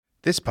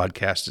This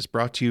podcast is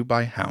brought to you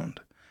by Hound.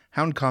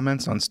 Hound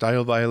comments on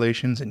style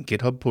violations and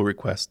GitHub pull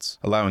requests,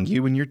 allowing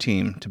you and your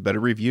team to better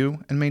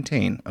review and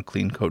maintain a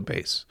clean code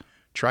base.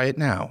 Try it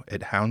now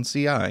at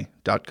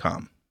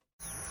houndci.com.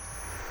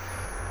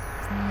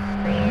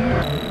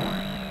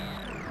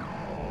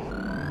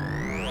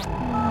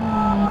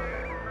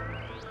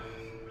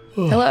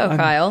 Hello,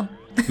 Kyle.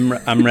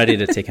 I'm ready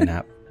to take a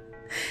nap.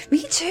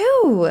 Me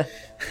too.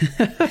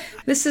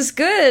 This is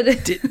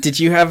good.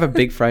 Did you have a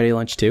big Friday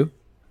lunch too?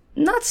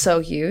 Not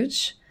so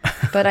huge,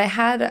 but I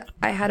had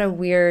a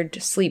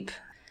weird sleep,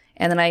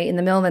 and then in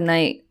the middle of the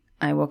night,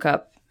 I woke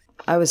up.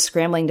 I was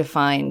scrambling to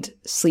find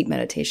sleep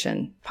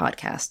meditation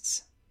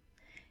podcasts,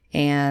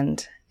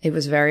 and it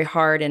was very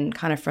hard and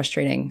kind of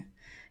frustrating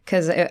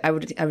because I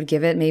would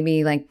give it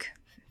maybe like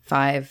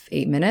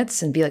 5-8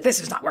 minutes and be like,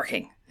 this is not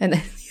working, and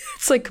then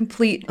it's like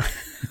complete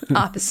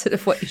opposite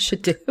of what you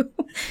should do.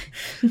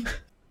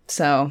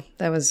 So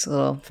that was a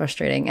little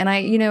frustrating, and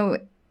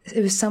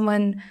it was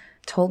someone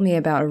told me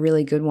about a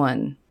really good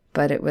one,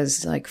 but it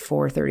was like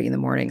 4:30 in the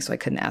morning, so I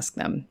couldn't ask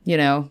them,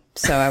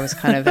 So I was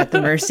kind of at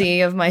the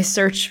mercy of my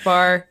search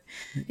bar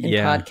in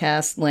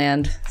podcast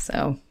land.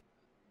 So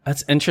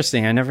that's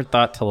interesting. I never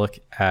thought to look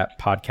at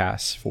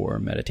podcasts for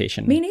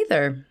meditation. Me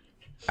neither.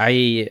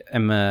 I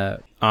am a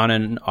on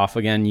and off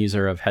again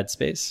user of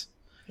Headspace.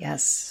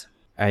 Yes.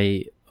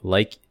 I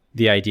like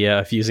the idea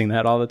of using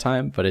that all the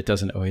time, but it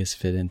doesn't always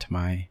fit into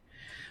my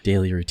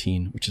daily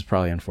routine, which is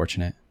probably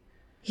unfortunate.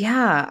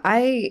 Yeah,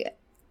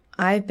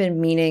 I've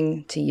been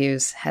meaning to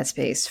use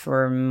Headspace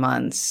for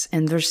months,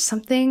 and there's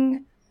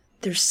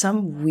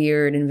some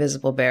weird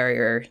invisible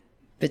barrier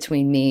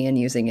between me and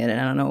using it,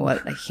 and I don't know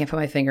what. I can't put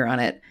my finger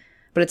on it,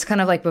 but it's kind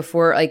of like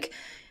before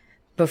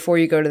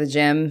you go to the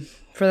gym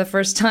for the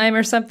first time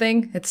or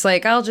something. It's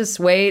like I'll just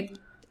wait.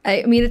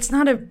 I mean, it's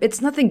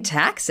nothing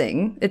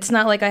taxing. It's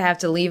not like I have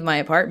to leave my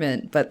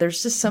apartment, but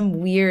there's just some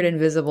weird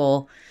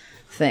invisible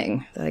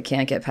thing that I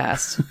can't get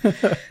past.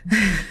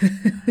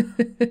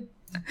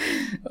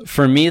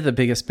 For me, the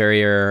biggest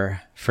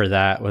barrier for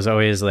that was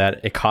always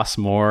that it costs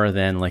more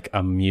than like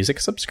a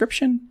music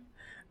subscription.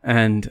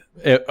 And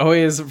it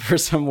always, for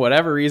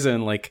whatever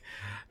reason, like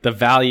the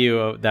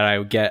value that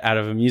I get out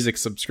of a music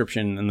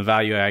subscription and the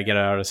value I get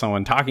out of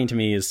someone talking to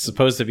me is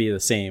supposed to be the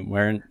same,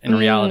 where in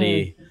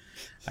reality,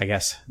 I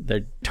guess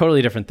they're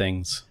totally different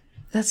things.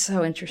 That's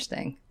so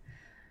interesting.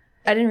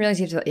 I didn't realize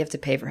you have to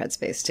pay for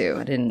Headspace too.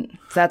 I didn't.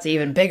 That's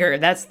even bigger.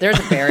 There's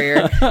a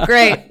barrier.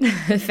 Great.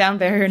 Found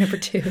barrier number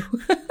 2.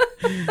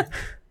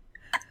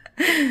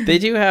 They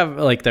do have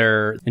like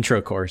their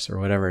intro course or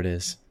whatever it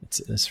is.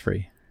 It's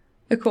free.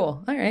 Oh,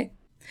 cool. All right.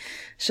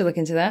 Should look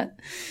into that.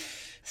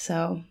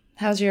 So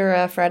how's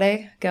your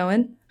Friday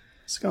going?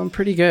 It's going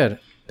pretty good.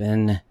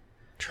 Been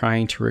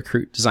trying to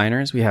recruit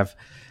designers. We have,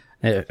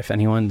 if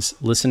anyone's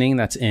listening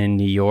that's in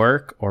New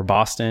York or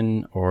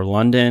Boston or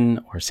London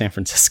or San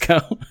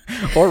Francisco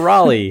or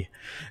Raleigh,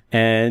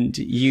 and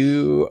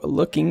you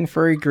looking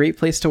for a great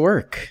place to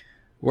work,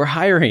 we're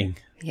hiring.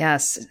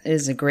 Yes, it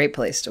is a great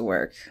place to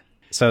work.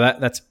 So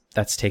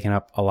that's taken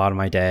up a lot of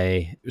my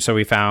day. So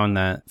we found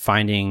that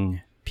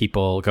finding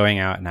people, going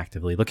out and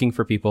actively looking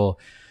for people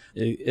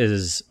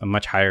is a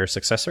much higher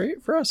success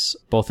rate for us,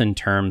 both in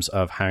terms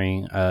of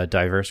hiring a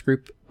diverse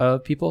group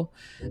of people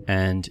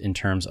and in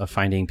terms of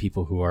finding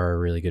people who are a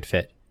really good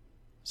fit.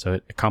 So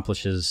it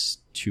accomplishes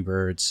 2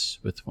 birds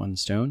with 1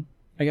 stone,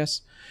 I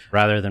guess,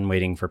 rather than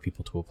waiting for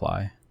people to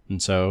apply.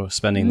 And so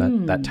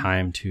spending that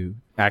time to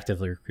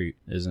actively recruit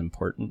is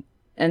important.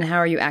 And how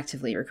are you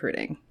actively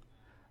recruiting?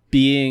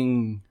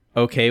 Being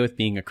okay with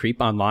being a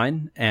creep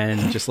online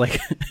and just like...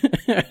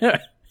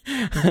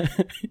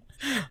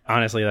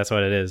 Honestly, that's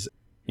what it is.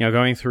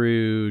 Going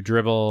through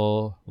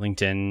Dribbble,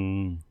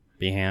 LinkedIn,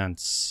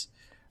 Behance,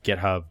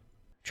 GitHub,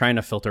 trying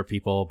to filter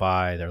people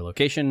by their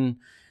location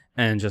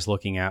and just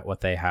looking at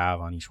what they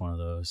have on each one of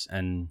those.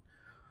 And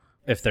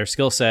if their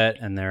skill set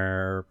and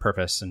their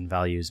purpose and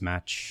values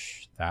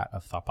match that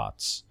of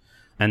Thoughtbots.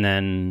 And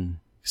then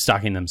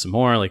stalking them some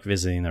more, like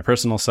visiting their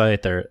personal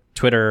site, their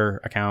Twitter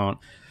account,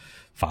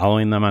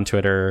 following them on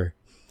Twitter,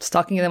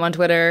 stalking them on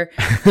Twitter,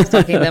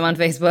 stalking them on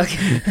Facebook.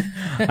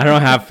 I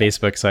don't have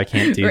Facebook, so I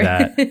can't do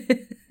that,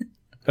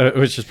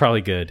 which is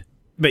probably good.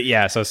 But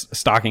yeah, so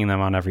stalking them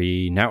on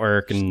every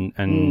network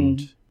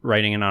and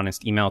writing an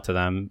honest email to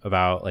them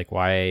about like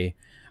why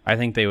I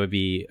think they would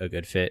be a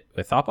good fit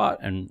with Thoughtbot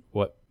and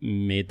what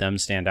made them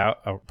stand out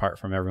apart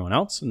from everyone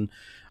else. And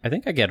I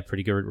think I get a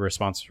pretty good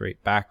response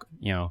rate back,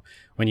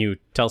 when you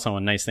tell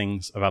someone nice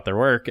things about their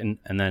work and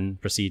then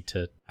proceed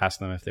to ask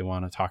them if they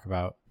want to talk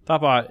about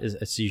Thoughtbot,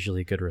 it's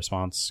usually a good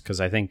response because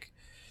I think,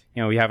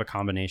 we have a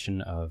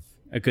combination of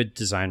a good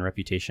design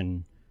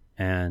reputation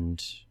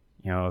and,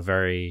 a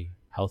very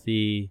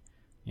healthy,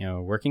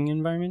 working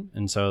environment.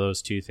 And so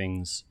those 2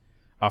 things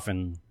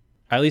often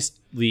at least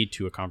lead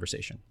to a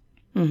conversation.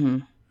 Mm-hmm.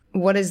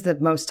 What is the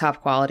most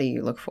top quality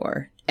you look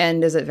for?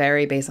 And does it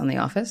vary based on the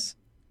office?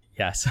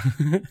 Yes.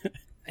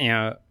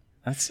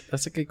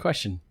 That's a good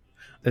question.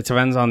 It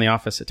depends on the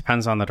office. It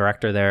depends on the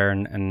director there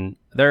and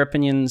their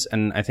opinions.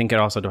 And I think it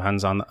also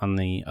depends on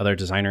the other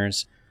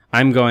designers.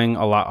 I'm going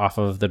a lot off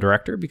of the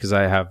director because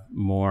I have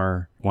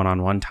more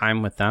one-on-one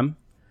time with them.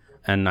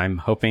 And I'm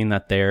hoping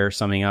that they're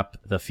summing up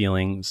the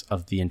feelings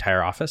of the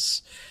entire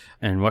office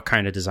and what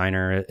kind of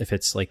designer, if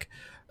it's like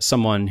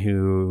someone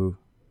who,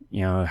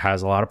 you know,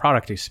 has a lot of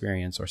product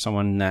experience, or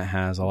someone that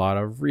has a lot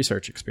of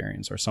research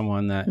experience, or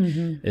someone that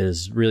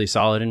is really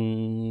solid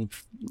in,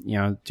 you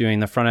know, doing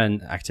the front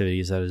end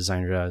activities that a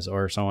designer does,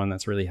 or someone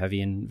that's really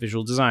heavy in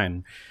visual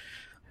design.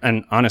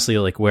 And honestly,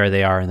 like where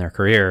they are in their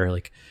career,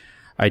 like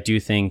I do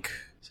think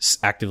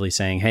actively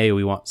saying, hey,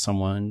 we want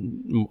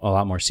someone a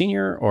lot more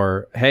senior,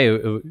 or hey,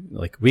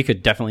 like we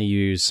could definitely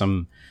use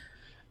some,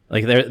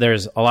 like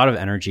there's a lot of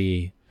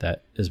energy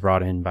that is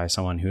brought in by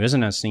someone who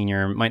isn't as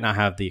senior, might not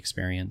have the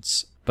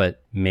experience,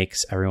 but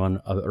makes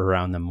everyone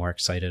around them more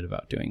excited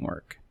about doing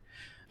work.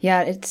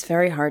 Yeah, it's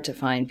very hard to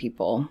find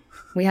people.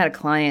 We had a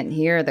client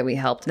here that we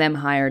helped them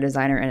hire a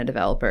designer and a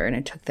developer, and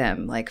it took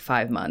them like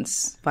 5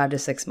 to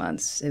 6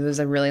 months. It was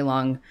a really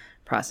long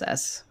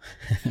process.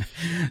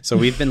 So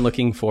we've been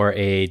looking for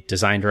a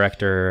design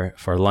director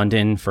for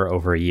London for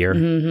over a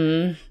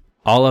year.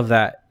 All of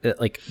that,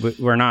 like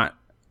we're not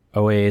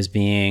always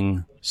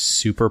being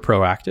super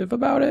proactive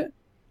about it,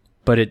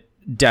 but it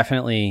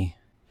definitely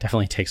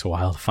takes a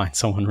while to find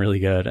someone really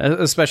good,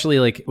 especially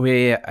like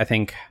we, I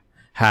think,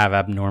 have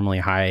abnormally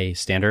high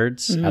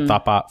standards at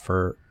Thoughtbot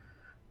for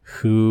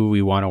who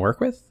we want to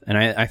work with. And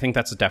I think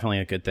that's definitely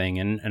a good thing.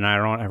 And I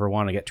don't ever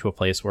want to get to a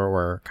place where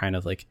we're kind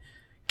of like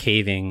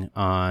caving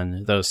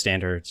on those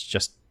standards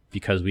just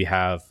because we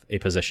have a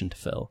position to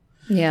fill.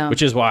 Yeah.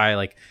 Which is why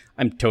like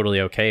I'm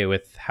totally okay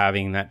with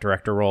having that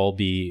director role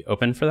be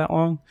open for that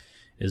long,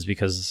 is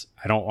because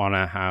I don't want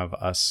to have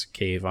us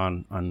cave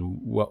on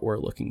what we're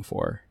looking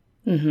for.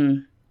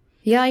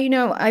 Yeah, you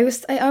know, I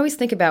always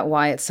think about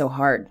why it's so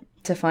hard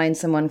to find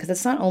someone, because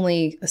it's not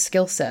only a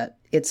skill set,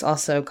 it's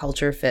also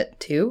culture fit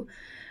too.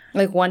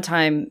 Like one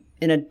time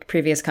in a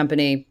previous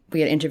company,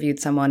 we had interviewed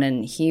someone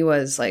and he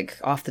was like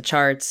off the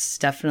charts,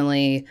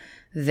 definitely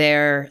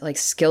there, like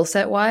skill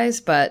set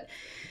wise, but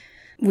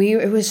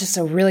it was just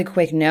a really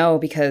quick no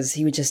because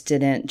he just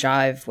didn't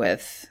jive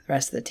with the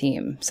rest of the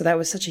team. So that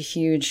was such a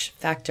huge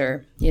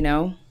factor, you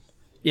know?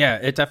 Yeah,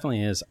 it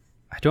definitely is.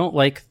 I don't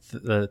like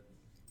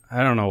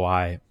I don't know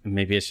why.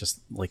 Maybe it's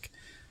just like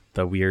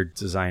the weird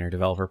designer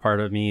developer part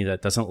of me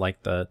that doesn't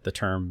like the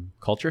term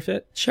culture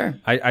fit. Sure.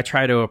 I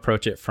try to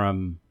approach it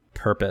from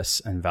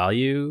purpose and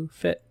value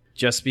fit,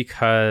 just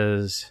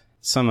because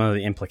some of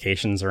the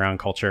implications around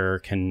culture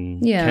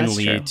can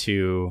lead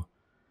to,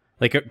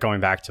 like,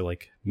 going back to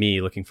like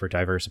me looking for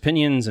diverse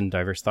opinions and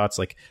diverse thoughts.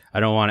 Like I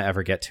don't want to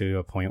ever get to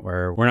a point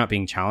where we're not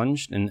being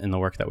challenged in the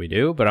work that we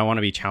do, but I want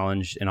to be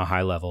challenged in a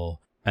high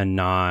level and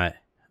not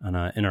on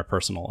an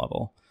interpersonal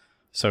level.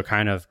 So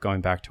kind of going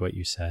back to what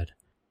you said,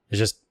 it's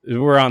just,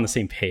 we're on the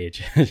same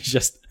page. It's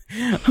just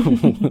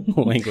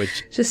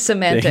language. Just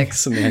semantics.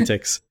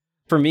 Semantics.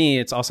 For me,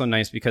 it's also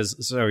nice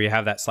because so you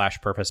have that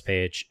 /purpose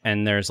page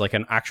and there's like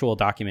an actual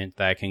document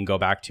that I can go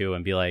back to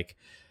and be like,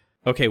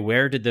 okay,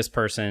 where did this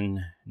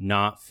person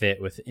not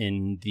fit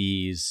within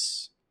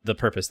the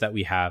purpose that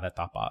we have at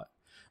Thoughtbot?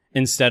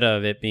 Instead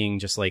of it being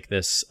just like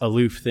this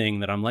aloof thing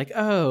that I'm like,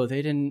 oh,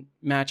 they didn't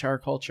match our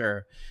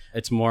culture.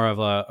 It's more of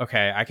a,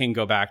 okay, I can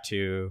go back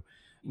to,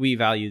 we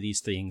value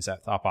these things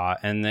at Thoughtbot,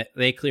 and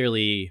they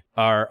clearly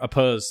are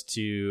opposed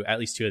to at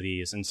least 2 of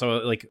these. And so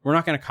like, we're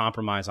not going to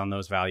compromise on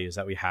those values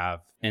that we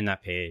have in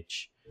that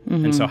page.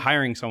 And so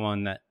hiring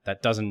someone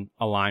that doesn't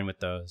align with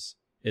those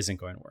isn't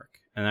going to work.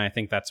 And I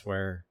think that's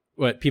where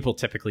what people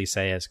typically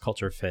say is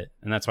culture fit.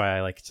 And that's why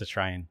I like to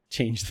try and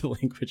change the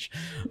language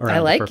around I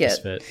like the purpose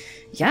it. fit.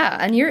 Yeah.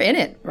 And you're in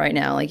it right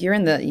now. Like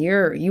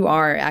you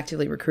are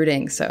actively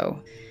recruiting. So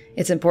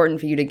it's important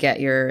for you to get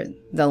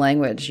the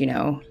language, you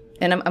know.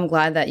 And I'm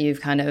glad that you've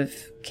kind of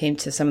came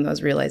to some of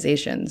those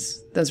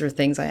realizations. Those are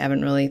things I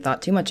haven't really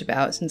thought too much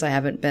about since I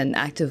haven't been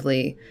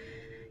actively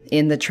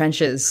in the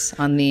trenches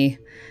on the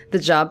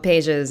job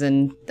pages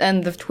and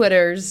the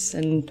Twitters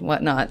and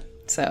whatnot.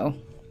 So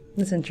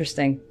it's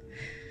interesting.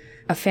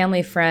 A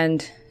family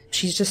friend,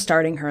 she's just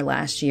starting her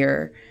last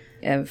year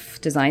of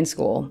design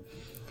school.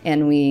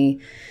 And we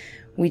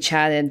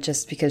chatted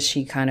just because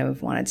she kind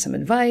of wanted some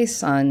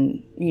advice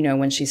on, you know,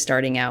 when she's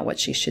starting out, what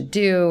she should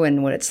do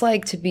and what it's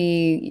like to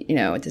be, you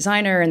know, a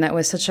designer. And that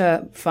was such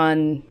a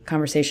fun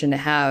conversation to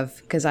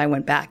have because I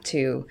went back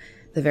to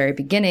the very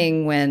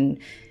beginning when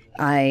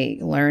I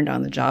learned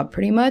on the job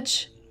pretty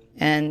much.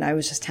 And I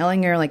was just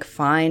telling her, like,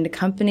 find a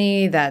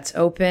company that's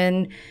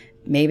open,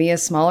 maybe a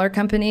smaller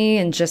company.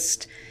 And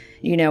just,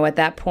 you know, at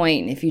that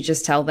point, if you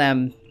just tell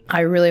them,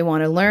 I really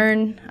want to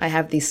learn, I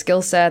have these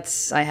skill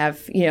sets, I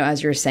have, you know,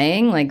 as you're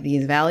saying, like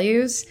these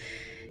values,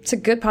 it's a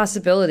good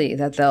possibility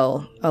that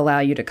they'll allow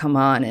you to come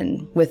on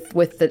and with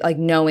the, like,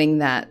 knowing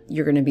that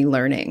you're going to be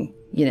learning,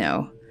 you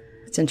know,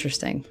 it's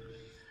interesting.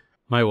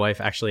 My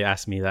wife actually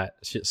asked me that.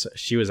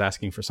 She was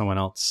asking for someone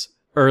else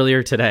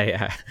earlier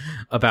today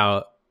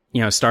about,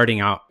 you know,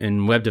 starting out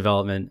in web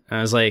development. And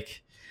I was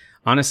like,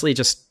 honestly,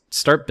 just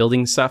start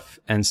building stuff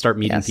and start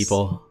meeting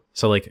people.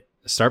 So like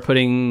start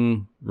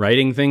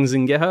writing things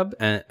in GitHub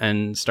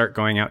and start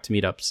going out to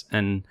meetups.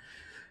 And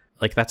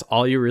like, that's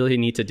all you really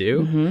need to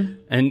do. Mm-hmm.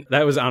 And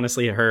that was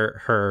honestly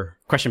her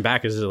question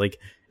back, is like,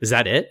 is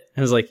that it?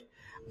 I was like,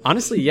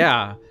 honestly,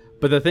 yeah.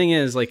 But the thing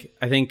is, like,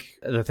 I think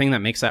the thing that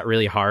makes that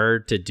really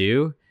hard to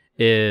do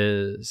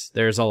is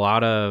there's a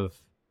lot of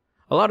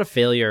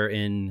failure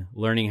in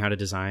learning how to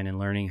design and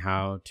learning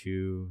how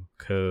to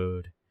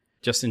code,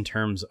 just in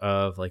terms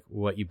of like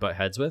what you butt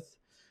heads with.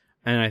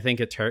 And I think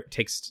it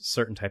takes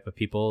certain type of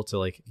people to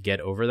like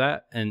get over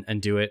that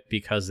and do it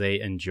because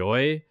they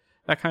enjoy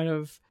that kind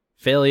of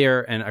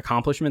failure and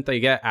accomplishment they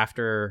get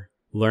after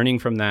learning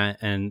from that,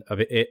 and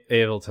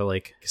able to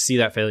like see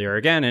that failure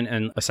again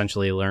and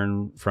essentially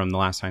learn from the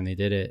last time they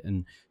did it.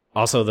 And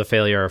also the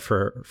failure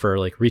for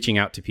like reaching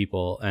out to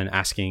people and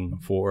asking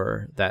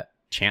for that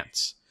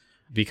chance,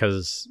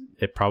 because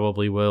it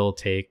probably will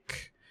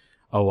take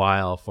a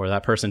while for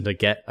that person to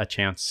get a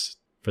chance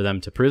for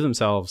them to prove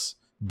themselves.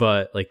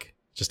 But like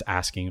just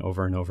asking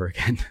over and over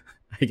again,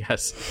 I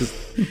guess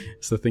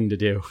is the thing to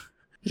do.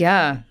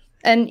 Yeah.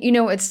 And, you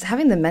know, it's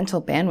having the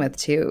mental bandwidth,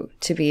 too,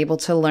 to be able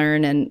to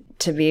learn and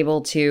to be able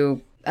to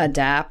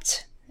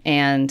adapt.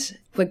 And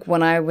like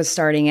when I was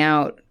starting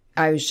out,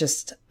 I was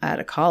just out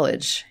of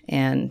college,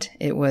 and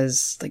it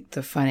was like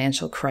the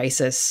financial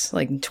crisis,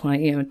 like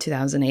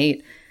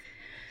 2008.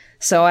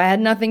 So I had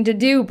nothing to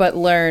do but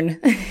learn,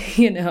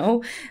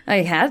 I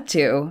had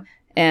to.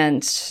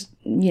 And,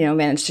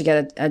 managed to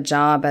get a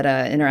job at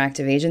an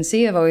interactive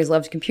agency. I've always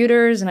loved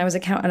computers, and I was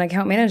an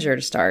account manager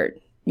to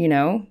start,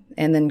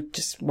 and then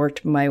just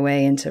worked my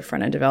way into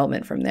front-end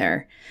development from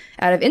there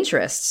out of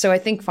interest. So I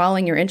think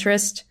following your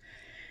interest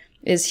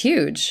is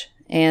huge,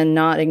 and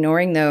not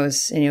ignoring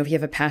those. If you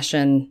have a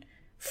passion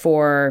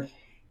for,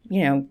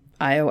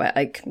 iOS,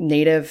 like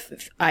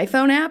native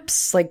iPhone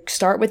apps, like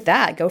start with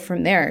that, go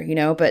from there,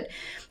 but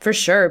for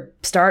sure,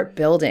 start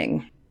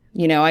building.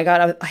 I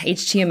got a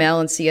HTML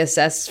and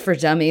CSS for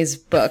Dummies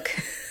book.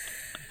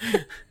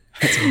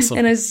 That's awesome.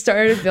 And I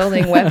started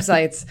building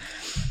websites.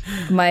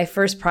 My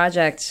first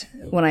project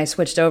when I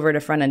switched over to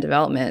front-end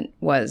development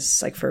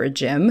was like for a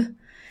gym.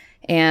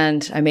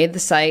 And I made the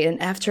site,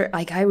 and after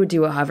like I would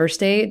do a hover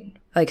state,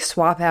 like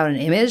swap out an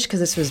image, because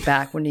this was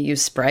back when you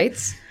used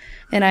sprites.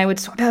 And I would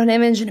swap out an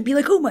image and it'd be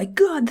like, oh my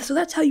God, so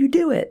that's how you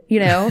do it.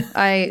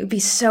 I'd be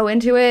so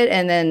into it.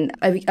 And then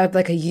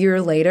like a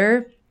year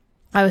later,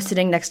 I was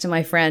sitting next to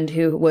my friend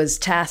who was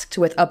tasked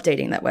with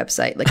updating that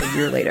website like a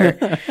year later.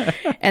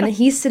 And then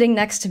he's sitting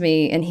next to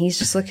me, and he's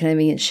just looking at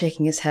me and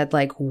shaking his head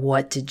like,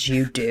 what did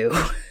you do?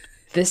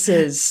 This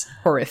is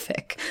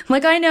horrific. I'm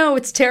like, I know,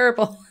 it's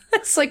terrible.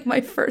 It's like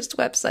my first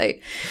website.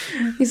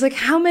 He's like,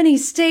 how many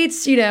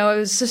states? It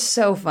was just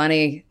so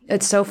funny.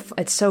 It's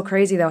so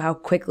crazy though, how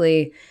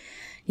quickly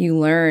you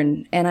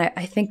learn. And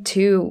I think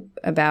too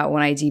about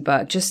when I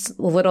debug, just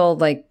a little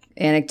like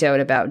anecdote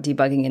about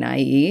debugging in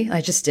IE. I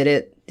just did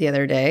it the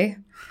other day,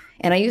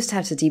 and I used to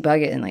have to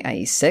debug it in like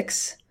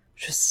IE6,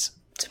 which was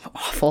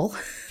awful.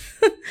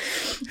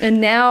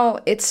 And now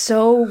it's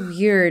so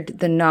weird,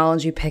 the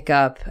knowledge you pick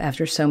up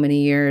after so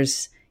many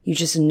years. You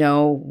just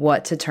know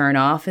what to turn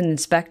off in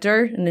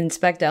Inspector and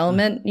Inspect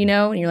Element,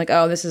 and you're like,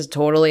 oh, this is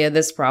totally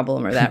this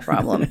problem or that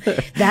problem.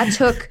 That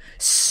took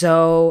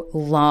so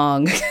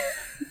long.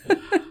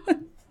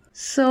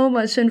 So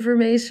much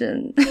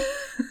information.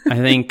 I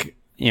think,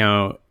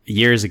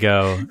 years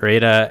ago,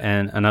 Rada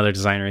and another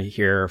designer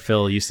here,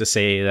 Phil, used to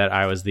say that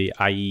I was the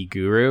IE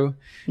guru,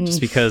 just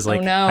because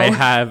like I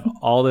have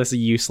all this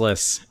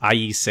useless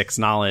IE6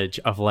 knowledge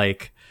of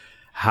like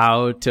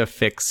how to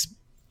fix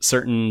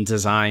certain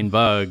design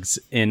bugs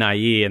in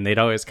IE, and they'd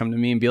always come to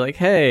me and be like,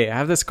 hey, I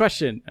have this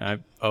question. And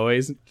I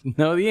always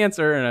know the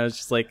answer, and I was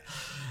just like,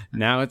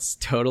 now it's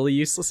totally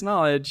useless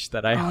knowledge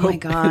that I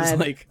hope is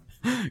like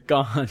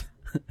gone.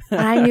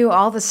 I knew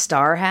all the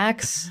star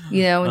hacks,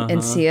 in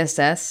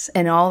CSS,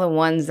 and all the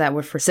ones that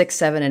were for 6,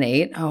 7, and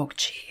 8. Oh,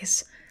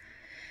 geez.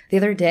 The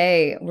other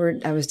day,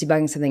 I was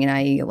debugging something in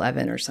IE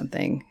 11 or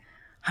something.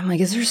 I'm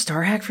like, is there a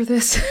star hack for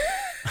this?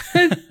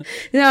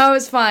 No, it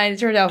was fine. It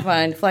turned out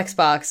fine.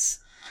 Flexbox,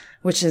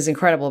 which is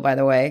incredible, by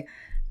the way.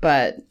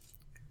 But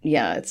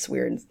yeah, it's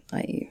weird,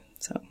 IE.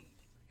 So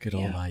good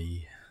old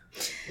IE.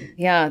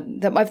 Yeah,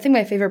 I think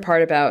my favorite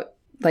part about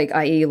like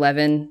IE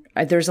 11,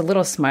 there's a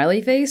little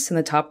smiley face in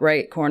the top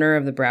right corner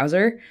of the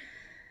browser,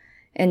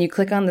 and you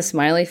click on the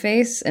smiley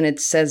face and it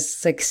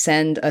says like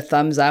send a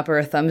thumbs up or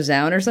a thumbs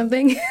down or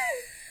something.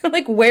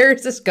 Like, where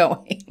is this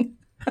going?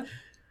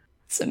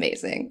 It's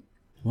amazing.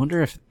 I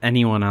wonder if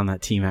anyone on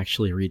that team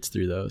actually reads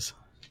through those.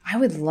 I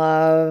would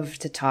love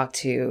to talk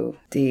to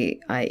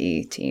the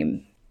IE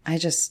team. I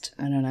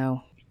don't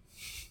know.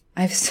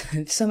 I have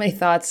so many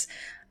thoughts.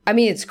 I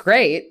mean, it's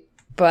great.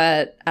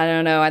 But I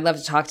don't know. I'd love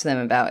to talk to them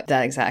about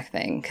that exact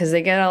thing, because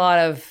they get a lot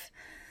of,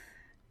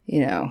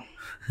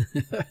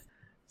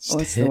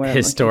 what's the word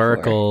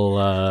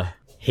historical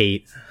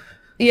hate.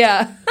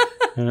 Yeah.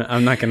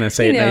 I'm not going to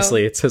say it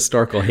nicely. It's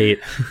historical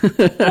hate.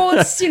 Well,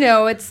 it's,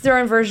 it's their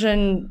own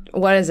version.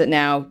 What is it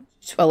now?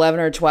 11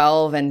 or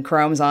 12 and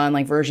Chrome's on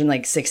like version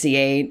like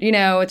 68. You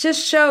know, it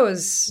just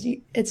shows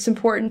it's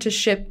important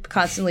to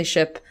constantly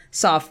ship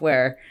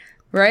software,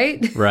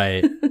 right?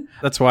 Right.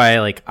 That's why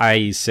like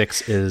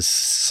IE6 is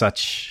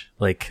such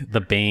like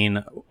the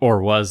bane,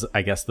 or was,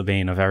 I guess, the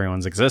bane of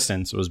everyone's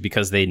existence, was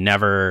because they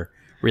never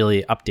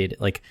really updated.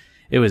 Like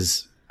it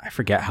was, I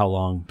forget how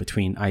long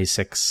between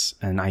IE6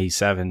 and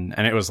IE7,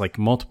 and it was like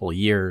multiple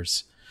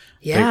years.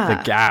 Yeah.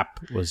 The gap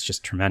was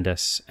just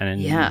tremendous.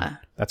 And yeah,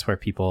 that's where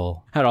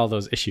people had all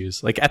those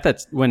issues. Like at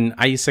that, when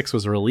IE6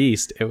 was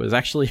released, it was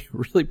actually a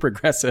really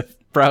progressive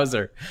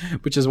browser,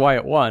 which is why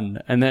it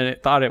won. And then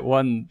it thought it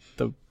won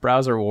the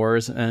browser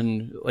wars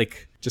and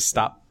like just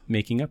stopped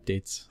making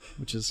updates,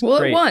 which is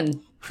great. It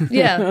won.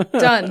 Yeah,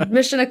 done.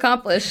 Mission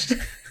accomplished.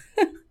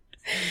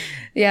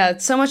 Yeah,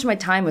 so much of my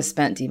time was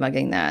spent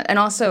debugging that. And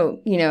also,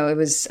 you know, I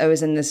was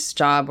in this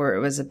job where it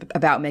was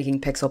about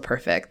making pixel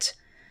perfect,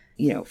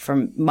 you know,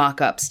 from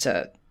mock-ups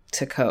to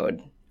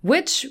code,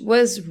 which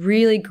was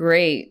really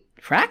great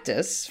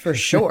practice for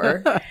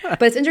sure.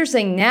 But it's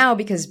interesting now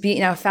because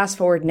fast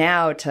forward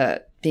now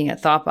to being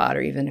at Thoughtbot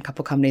or even a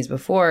couple companies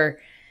before,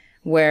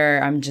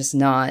 where I'm just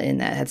not in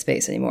that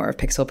headspace anymore of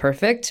pixel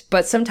perfect.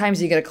 But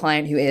sometimes you get a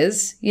client who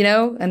is, you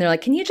know, and they're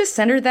like, can you just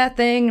center that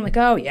thing? I'm like,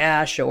 oh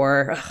yeah,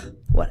 sure. Ugh,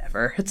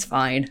 whatever. It's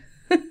fine.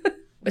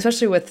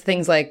 Especially with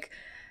things like,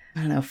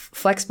 I don't know,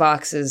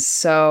 Flexbox is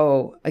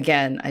so,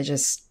 again,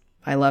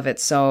 I love it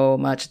so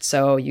much. It's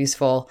so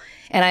useful.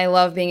 And I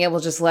love being able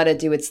to just let it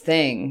do its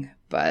thing,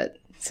 but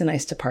it's a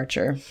nice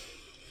departure.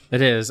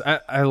 It is.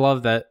 I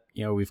love that,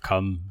 you know, we've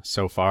come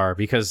so far,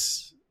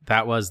 because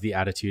that was the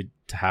attitude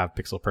to have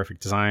pixel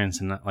perfect designs.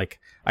 And that, like,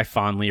 I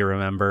fondly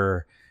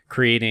remember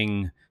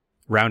creating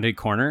rounded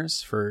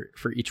corners for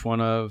each one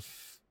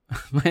of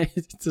my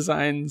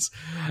designs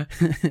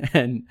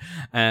and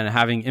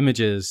having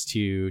images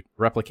to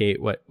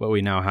replicate what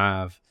we now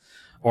have.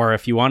 Or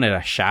if you wanted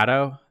a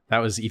shadow, that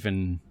was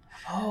even...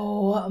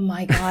 Oh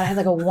my God. I had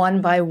like a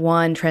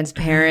 1x1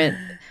 transparent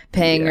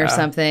ping or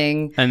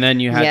something. And then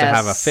you had to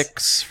have a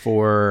fix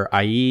for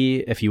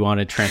IE if you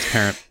wanted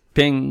transparent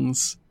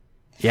pings.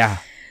 Yeah.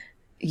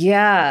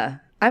 Yeah.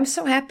 I'm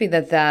so happy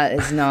that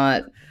is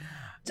not...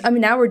 I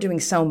mean, now we're doing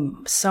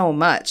so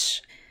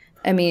much.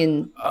 I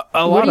mean...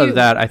 A lot of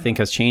that, I think,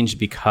 has changed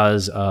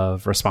because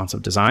of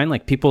responsive design.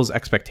 Like, people's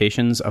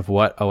expectations of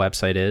what a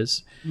website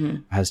is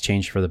has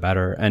changed for the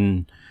better.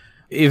 And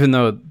even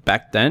though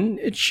back then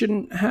it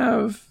shouldn't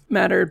have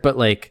mattered, but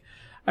like,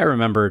 I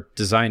remember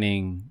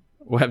designing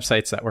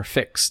websites that were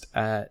fixed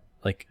at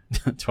like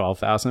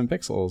 12,000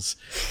 pixels.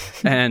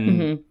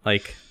 And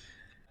like,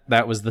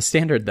 that was the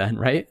standard then,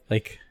 right?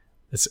 Like,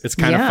 it's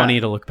kind of funny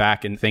to look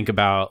back and think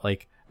about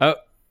like, oh,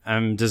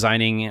 I'm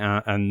designing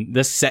on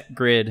this set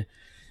grid.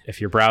 If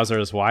your browser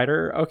is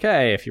wider,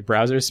 okay. If your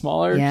browser is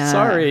smaller,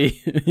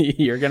 sorry,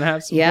 you're going to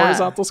have some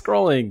horizontal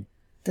scrolling.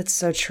 That's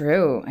so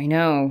true. I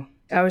know.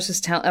 I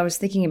was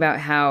thinking about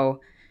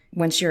how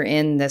once you're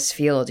in this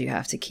field, you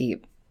got to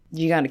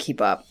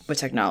keep up with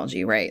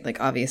technology, right? Like,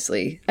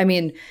 obviously, I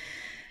mean,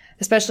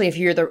 especially if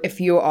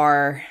you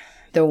are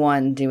the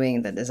one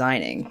doing the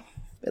designing,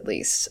 at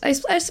least. I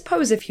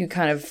suppose if you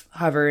kind of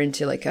hover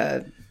into like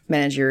a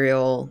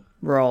managerial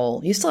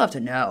role, you still have to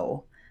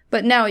know.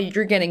 But now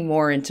you're getting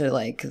more into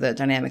like the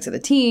dynamics of the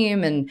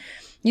team, and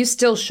you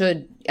still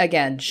should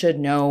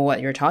know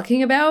what you're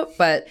talking about.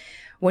 But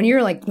when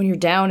you're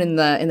down in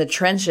the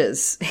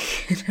trenches,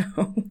 you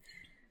know,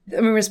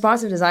 I mean,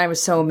 responsive design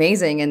was so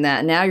amazing in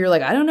that. Now you're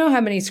like, I don't know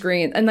how many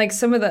screens, and like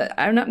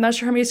I'm not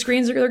sure how many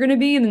screens are going to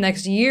be in the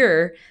next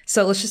year.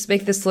 So let's just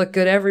make this look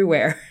good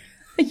everywhere.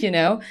 You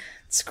know,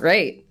 it's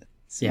great.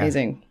 It's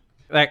amazing.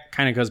 That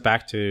kind of goes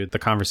back to the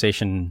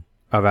conversation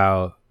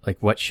about like,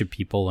 what should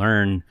people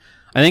learn?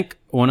 I think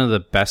one of the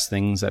best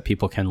things that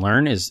people can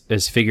learn is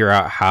figure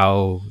out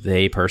how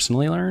they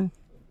personally learn.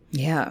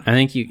 Yeah. I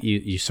think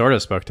you sort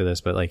of spoke to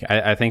this, but like,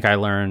 I think I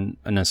learn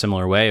in a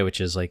similar way,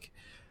 which is like,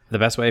 the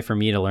best way for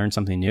me to learn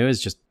something new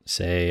is just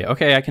say,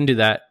 okay, I can do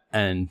that,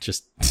 and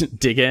just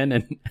dig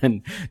in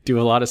and do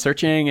a lot of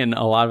searching and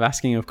a lot of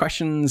asking of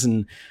questions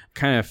and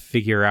kind of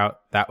figure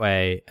out that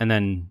way. And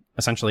then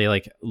essentially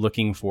like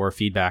looking for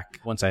feedback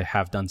once I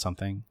have done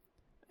something.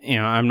 You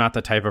know, I'm not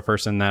the type of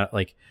person that,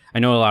 like, I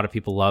know a lot of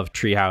people love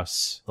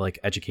Treehouse, like,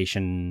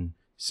 education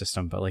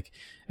system, but like,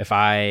 if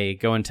I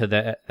go into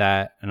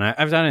that, and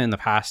I've done it in the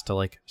past to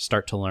like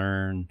start to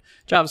learn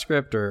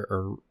JavaScript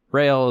or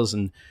Rails,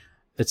 and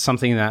it's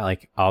something that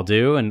like I'll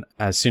do, and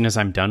as soon as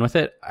I'm done with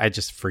it, I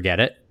just forget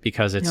it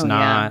because it's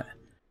I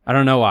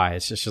don't know why.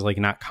 It's just like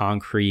not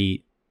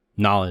concrete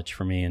knowledge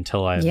for me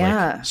until I've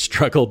like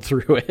struggled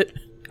through it.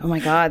 Oh my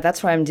God.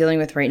 That's what I'm dealing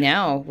with right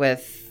now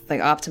with like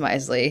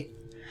Optimizely.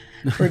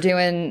 We're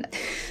doing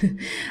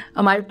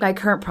on my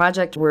current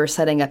project, we're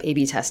setting up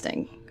A/B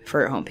testing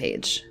for a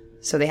homepage.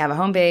 So they have a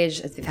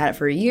homepage, they've had it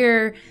for a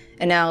year,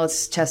 and now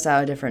let's test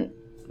out a different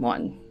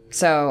one.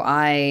 So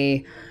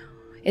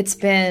it's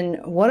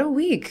been, what a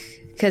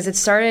week, because it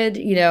started,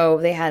 you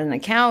know, they had an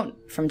account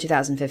from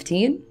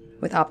 2015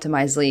 with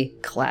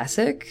Optimizely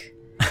Classic.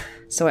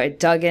 So I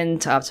dug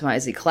into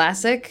Optimizely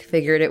Classic,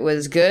 figured it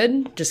was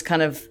good, just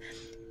kind of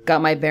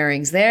got my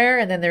bearings there.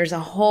 And then there's a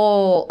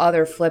whole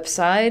other flip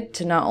side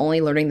to not only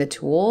learning the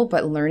tool,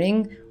 but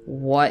learning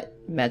what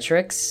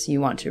metrics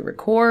you want to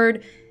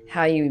record,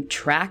 how you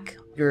track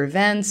your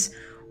events,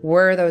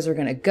 where those are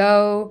going to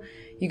go.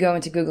 You go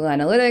into Google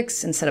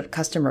Analytics and set up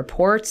custom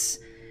reports,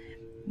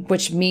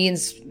 which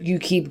means you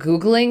keep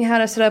Googling how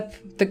to set up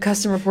the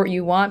custom report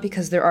you want,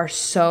 because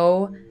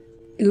Google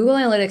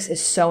Analytics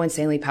is so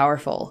insanely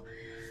powerful,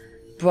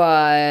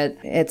 but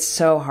it's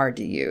so hard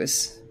to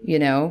use,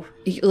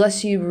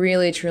 unless you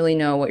really truly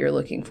know what you're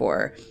looking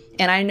for.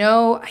 And I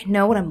know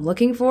what I'm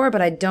looking for,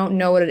 but I don't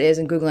know what it is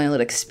in Google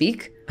Analytics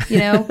speak,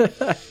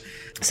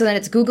 So then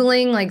it's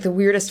Googling like the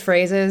weirdest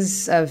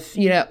phrases of,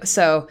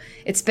 so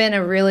it's been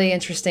a really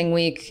interesting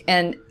week.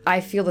 And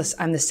I feel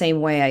I'm the same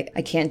way.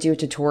 I can't do a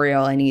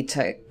tutorial. I need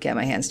to get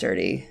my hands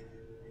dirty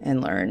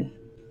and learn.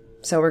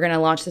 So we're going to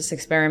launch this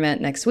experiment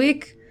next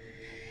week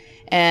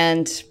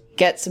and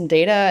get some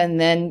data and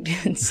then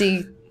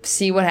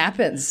see what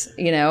happens.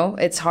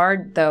 It's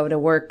hard though to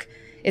work.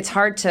 It's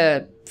hard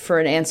for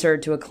an answer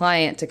to a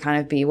client to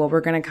kind of be, well, we're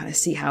going to kind of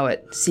see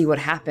what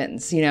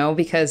happens,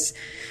 because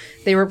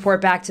they report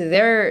back to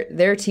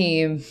their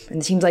team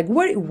and the team's like,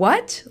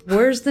 what?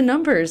 Where's the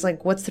numbers?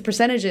 Like, what's the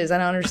percentages? I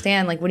don't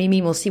understand. Like, what do you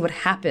mean? We'll see what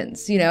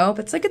happens, But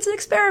it's like, it's an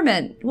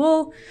experiment.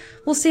 We'll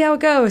see how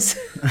it goes.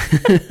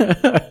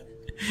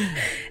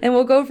 And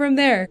we'll go from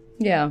there.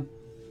 Yeah.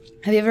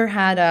 Have you ever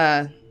had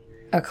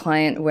a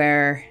client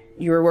where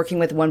you were working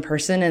with one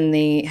person and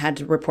they had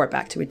to report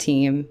back to a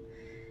team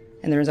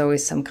and there was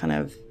always some kind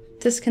of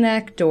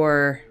disconnect?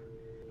 Or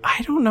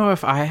I don't know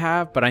if I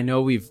have, but I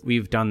know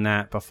we've done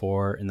that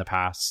before in the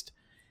past,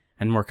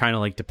 and we're kind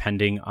of like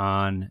depending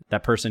on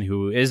that person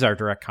who is our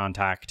direct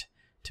contact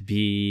to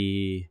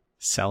be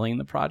selling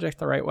the project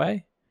the right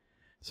way.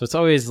 So it's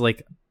always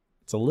like,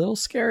 it's a little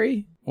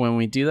scary when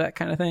we do that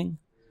kind of thing.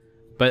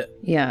 But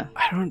yeah,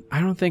 I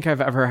don't think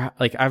I've ever,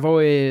 like, I've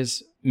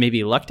always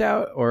maybe lucked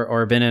out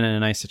or been in a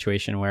nice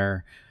situation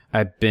where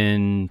I've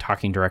been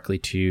talking directly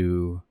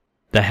to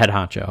the head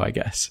honcho, I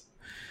guess.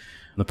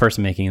 The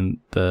person making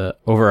the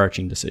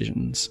overarching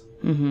decisions.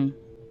 Mm-hmm.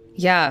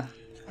 Yeah.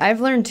 I've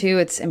learned too,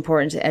 it's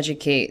important to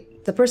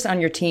educate the person on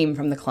your team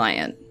from the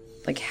client,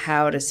 like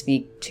how to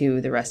speak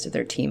to the rest of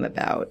their team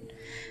about,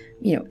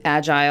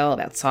 agile,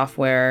 about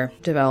software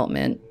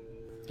development.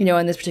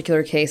 In this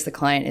particular case, the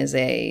client is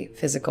a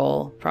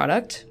physical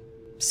product.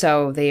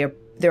 So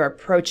they're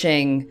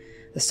approaching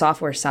the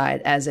software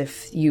side as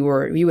if you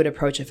would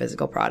approach a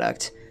physical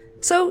product.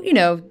 So,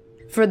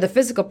 for the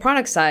physical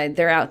product side,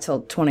 they're out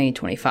till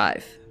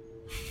 2025,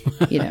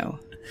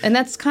 and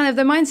that's kind of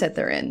the mindset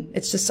they're in.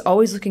 It's just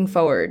always looking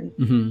forward,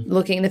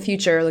 looking in the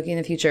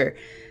future.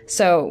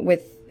 So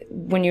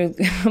when you're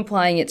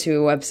applying it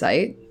to a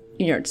website,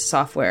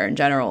 software in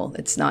general,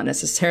 it's not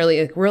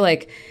necessarily like, we're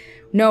like,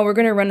 no, we're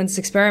going to run this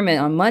experiment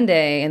on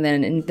Monday. And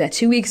then in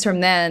 2 weeks from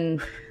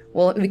then,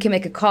 we can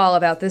make a call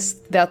about this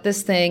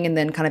thing and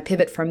then kind of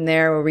pivot from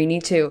there where we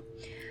need to.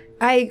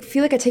 I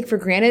feel like I take for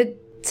granted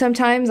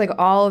sometimes, like,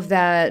 all of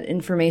that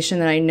information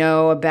that I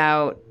know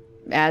about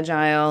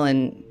Agile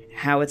and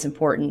how it's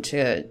important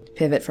to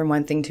pivot from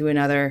one thing to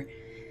another.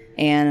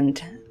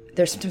 And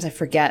there's sometimes I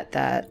forget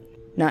that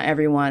not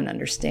everyone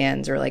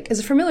understands or like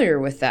is familiar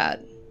with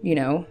that.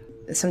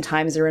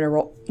 Sometimes you're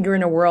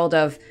in a world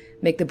of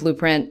make the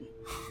blueprint,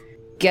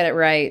 get it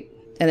right,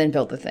 and then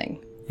build the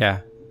thing.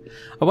 Yeah.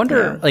 I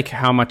wonder like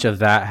how much of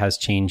that has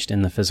changed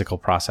in the physical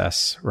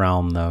process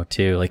realm though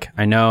too. Like,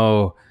 I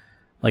know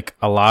like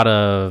a lot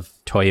of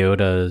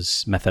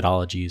Toyota's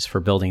methodologies for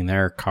building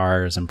their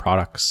cars and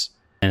products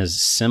is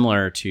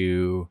similar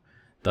to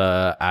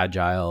the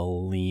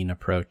agile lean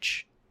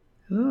approach.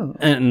 Ooh.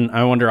 And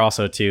I wonder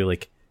also too,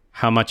 like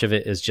how much of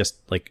it is just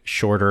like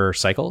shorter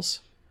cycles.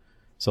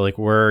 So like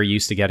we're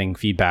used to getting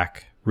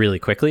feedback really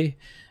quickly,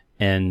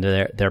 and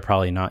they're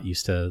probably not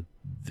used to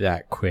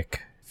that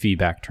quick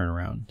feedback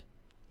turnaround.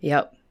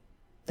 Yep.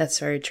 That's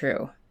very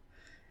true.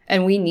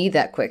 And we need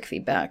that quick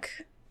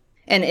feedback.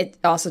 And it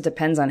also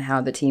depends on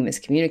how the team is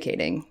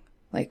communicating.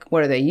 Like,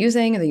 what are they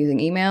using? Are they using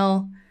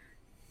email?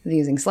 Are they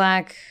using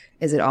Slack?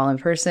 Is it all in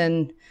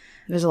person?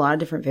 There's a lot of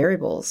different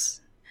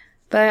variables.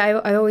 But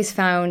I always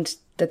found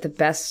that the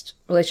best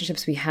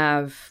relationships we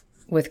have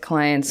with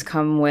clients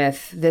come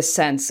with this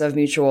sense of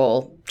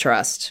mutual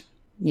trust.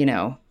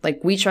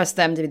 Like, we trust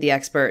them to be the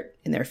expert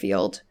in their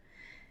field,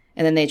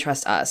 and then they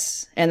trust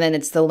us. And then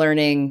it's the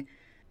learning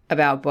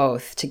about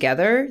both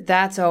together.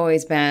 That's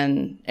always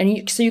been,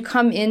 so you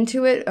come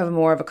into it of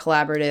more of a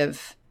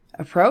collaborative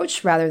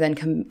approach rather than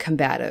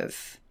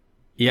combative.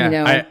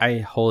 Yeah, I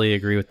wholly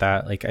agree with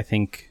that. Like, I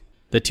think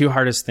the two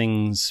hardest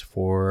things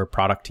for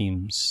product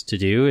teams to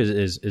do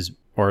is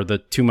or the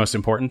two most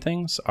important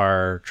things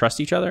are trust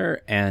each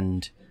other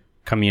and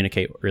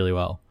communicate really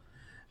well.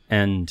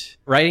 And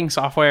writing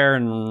software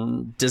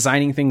and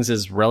designing things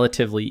is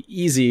relatively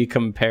easy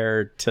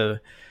compared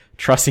to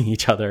trusting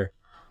each other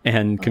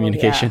and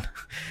communication.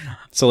 Oh, yeah.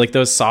 So like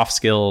those soft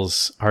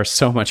skills are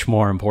so much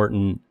more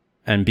important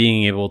and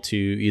being able to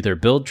either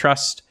build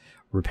trust,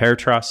 repair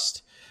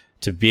trust,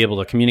 to be able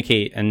to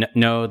communicate and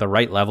know the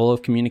right level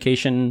of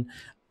communication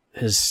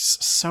is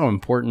so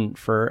important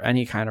for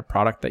any kind of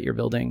product that you're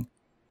building.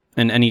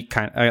 And any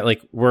kind,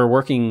 like, we're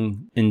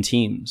working in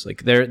teams.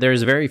 Like,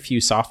 there's very few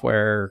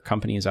software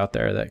companies out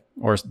there that,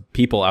 or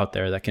people out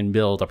there that can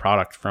build a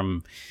product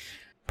from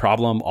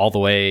problem all the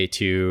way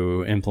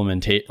to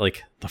implementate,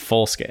 like, the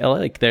full scale.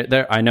 Like,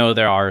 I know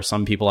there are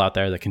some people out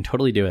there that can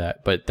totally do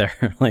that, but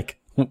they're like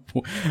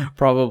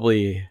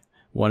probably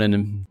 1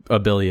 in a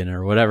billion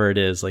or whatever it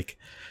is. Like,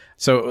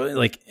 so,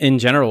 like, in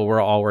general,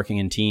 we're all working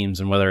in teams,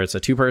 and whether it's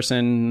a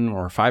 2-person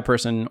or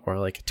 5-person or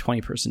like a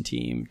 20-person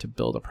team to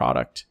build a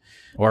product,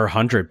 or a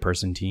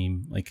 100-person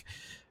team, like,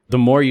 the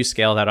more you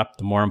scale that up,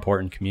 the more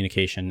important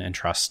communication and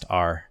trust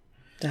are.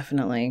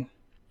 Definitely.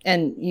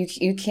 And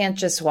you can't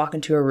just walk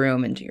into a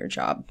room and do your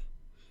job.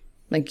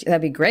 Like, that'd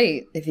be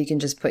great if you can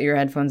just put your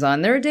headphones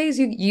on. There are days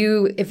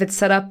you if it's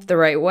set up the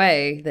right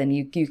way, then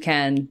you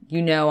can,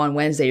 on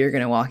Wednesday you're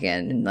going to walk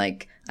in and,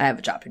 like, I have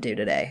a job to do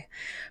today.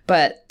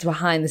 But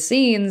behind the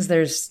scenes,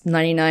 there's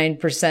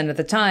 99% of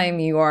the time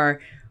you are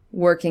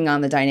working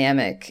on the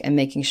dynamic and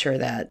making sure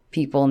that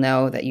people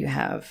know that you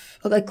have,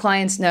 like,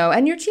 clients know,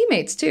 and your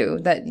teammates too,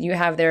 that you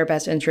have their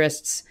best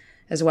interests,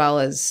 as well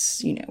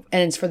as, and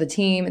it's for the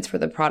team, it's for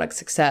the product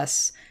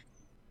success.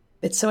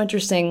 It's so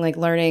interesting, like,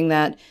 learning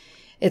that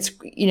it's,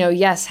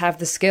 yes, have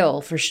the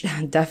skill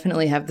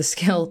definitely have the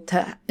skill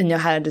to know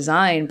how to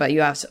design, but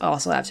you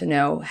also have to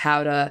know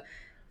how to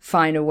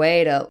find a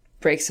way to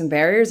break some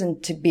barriers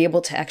and to be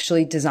able to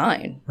actually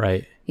design.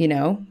 Right.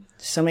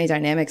 So many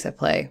dynamics at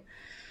play.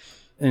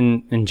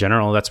 In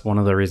general, that's one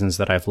of the reasons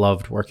that I've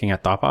loved working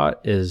at Thoughtbot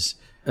is,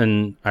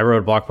 and I wrote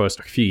a blog post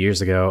a few years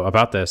ago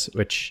about this,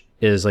 which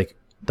is, like,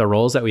 the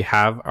roles that we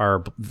have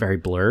are very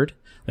blurred.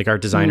 Like, our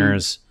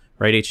designers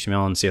write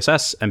HTML and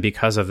CSS, and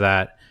because of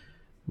that,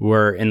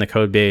 we're in the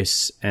code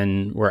base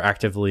and we're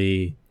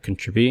actively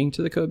contributing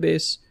to the code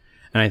base.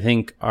 And I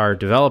think our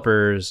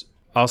developers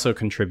also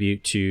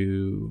contribute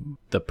to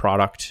the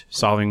product,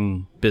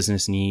 solving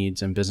business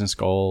needs and business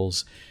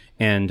goals,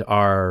 and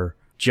are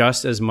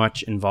just as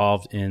much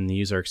involved in the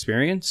user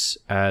experience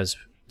as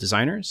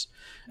designers.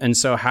 And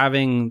so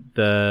having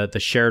the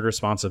shared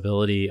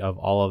responsibility of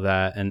all of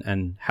that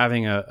and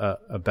having a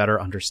better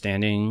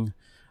understanding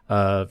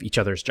of each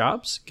other's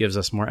jobs gives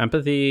us more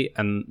empathy,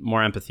 and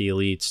more empathy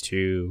leads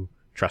to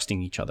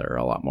trusting each other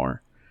a lot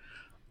more.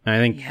 And I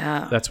think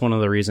that's one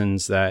of the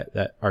reasons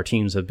that our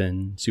teams have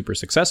been super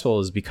successful,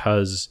 is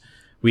because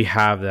we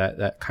have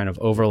that kind of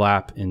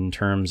overlap in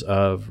terms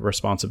of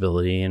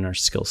responsibility and our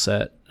skill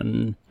set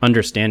and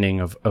understanding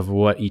of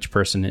what each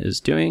person is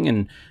doing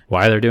and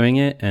why they're doing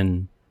it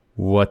and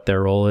what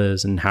their role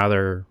is and how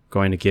they're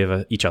going to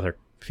give each other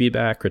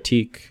feedback,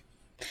 critique.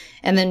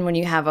 And then when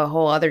you have a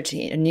whole other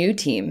team, a new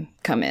team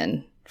come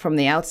in from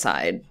the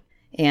outside,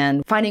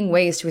 and finding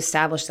ways to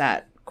establish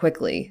that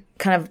quickly,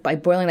 kind of by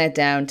boiling that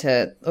down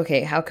to,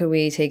 okay, how could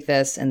we take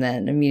this? And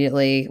then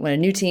immediately when a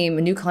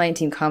new client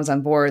team comes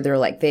on board, they're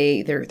like,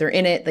 they're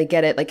in it, they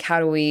get it. Like, how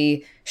do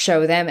we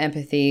show them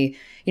empathy?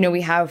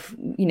 We have,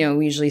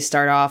 we usually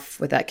start off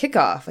with that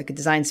kickoff, like a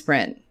design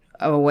sprint,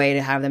 a way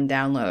to have them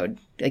download,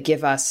 like,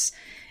 give us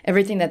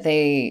everything that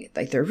they,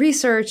 like, their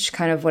research,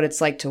 kind of what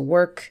it's like to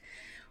work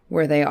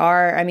where they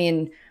are. I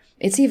mean,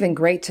 it's even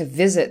great to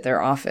visit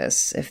their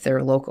office if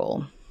they're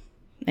local.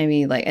 I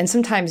mean, like, and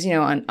sometimes,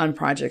 on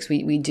projects,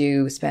 we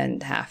do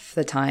spend half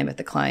the time at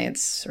the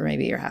clients, or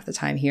half the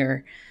time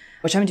here,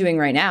 which I'm doing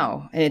right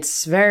now. And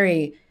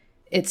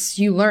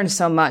you learn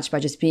so much by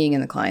just being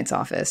in the client's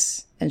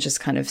office and just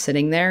kind of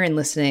sitting there and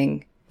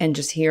listening and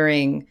just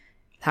hearing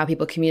how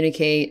people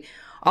communicate.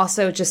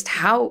 Also, just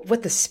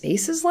what the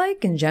space is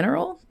like in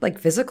general, like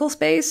physical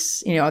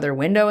space, are there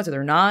windows, are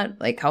there not?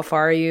 Like, how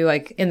far are you,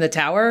 like, in the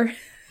tower?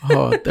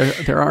 Oh,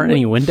 there aren't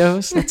any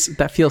windows?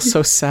 That feels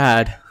so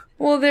sad.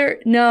 Well,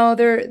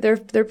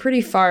 they're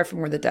pretty far from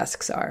where the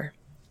desks are.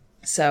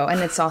 So,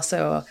 and it's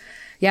also,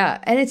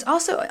 and it's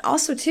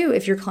also too,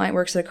 if your client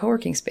works at a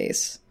co-working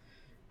space,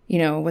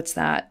 what's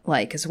that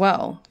like as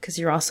well? Because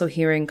you're also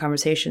hearing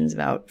conversations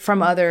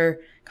from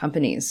other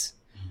companies.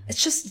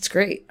 It's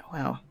great.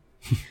 Wow.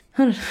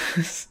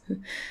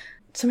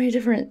 So many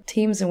different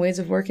teams and ways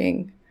of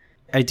working.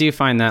 I do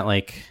find that,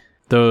 like,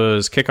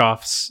 those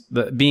kickoffs,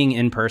 being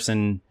in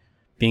person,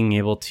 being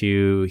able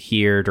to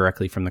hear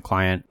directly from the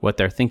client what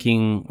they're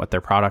thinking, what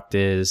their product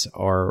is,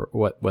 or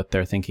what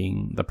they're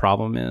thinking the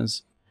problem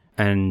is,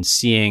 and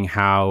seeing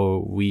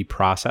how we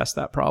process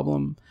that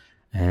problem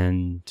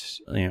and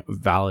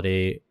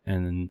validate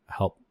and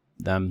help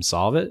them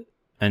solve it,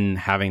 and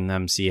having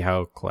them see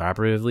how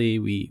collaboratively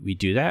we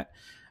do that.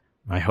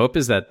 My hope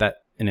is that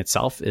in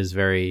itself is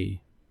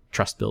very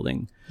trust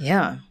building.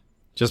 Yeah.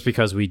 Just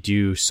because we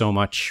do so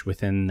much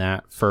within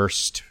that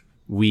first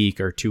week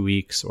or 2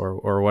 weeks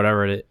or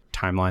whatever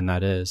timeline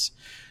that is,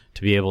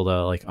 to be able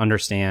to, like,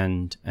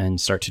 understand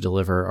and start to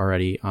deliver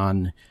already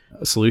on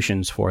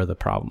solutions for the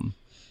problem.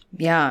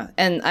 Yeah.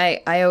 And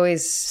I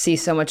always see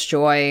so much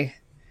joy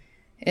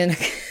in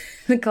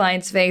the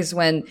client's face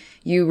when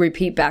you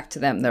repeat back to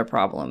them their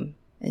problem.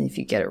 And if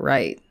you get it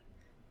right,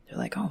 they're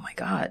like, oh my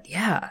God,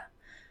 yeah.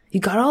 You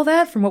got all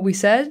that from what we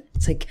said?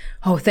 It's like,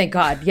 oh, thank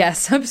God.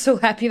 Yes, I'm so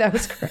happy that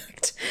was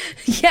correct.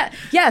 Yeah,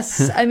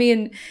 yes. I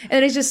mean,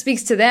 and it just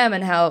speaks to them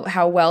and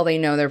how well they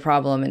know their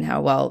problem and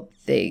how well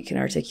they can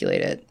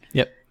articulate it.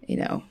 Yep. You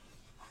know,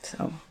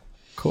 so.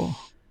 Cool.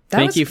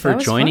 Thank you for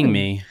joining fun.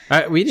 Me.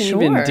 I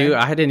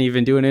didn't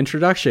even do an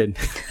introduction.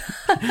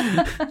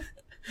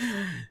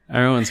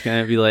 Everyone's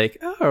going to be like,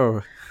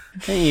 oh,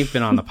 hey, you've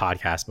been on the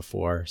podcast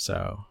before.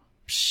 So,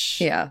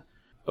 yeah.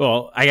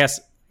 Well, I guess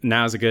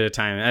now's a good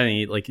time. I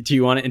mean, like, do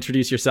you want to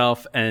introduce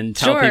yourself and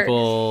tell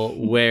people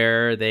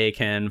where they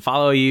can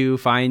follow you,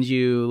 find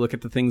you, look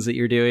at the things that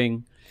you're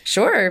doing?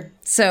 Sure.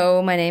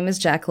 So my name is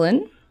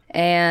Jacqueline,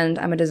 and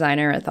I'm a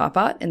designer at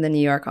Thoughtbot in the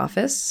New York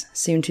office,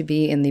 soon to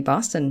be in the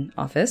Boston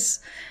office.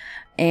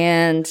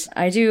 And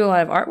I do a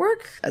lot of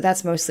artwork.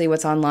 That's mostly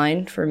what's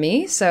online for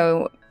me.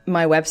 So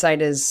my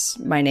website is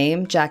my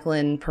name,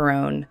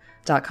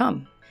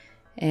 JacquelinePerrone.com.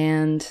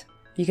 And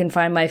you can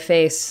find my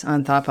face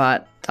on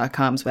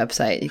Thoughtbot.com's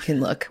website. You can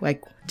look,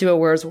 like, do a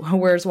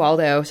Where's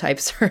Waldo type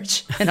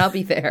search, and I'll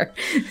be there.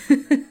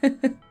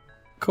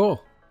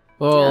 Cool.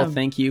 Well,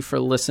 thank you for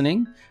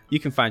listening. You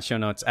can find show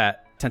notes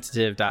at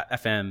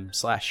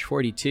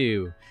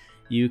tentative.fm/42.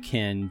 You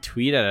can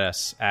tweet at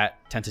us at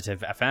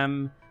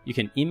tentativefm. You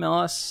can email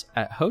us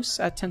at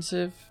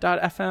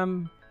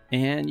hosts@tentative.fm.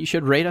 And you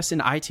should rate us in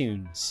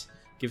iTunes.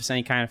 Give us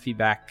any kind of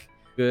feedback,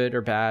 good or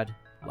bad.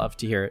 Love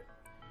to hear it.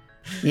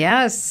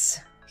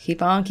 Yes.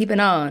 Keep on keeping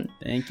on.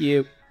 Thank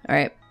you. All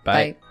right. Bye.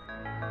 Bye.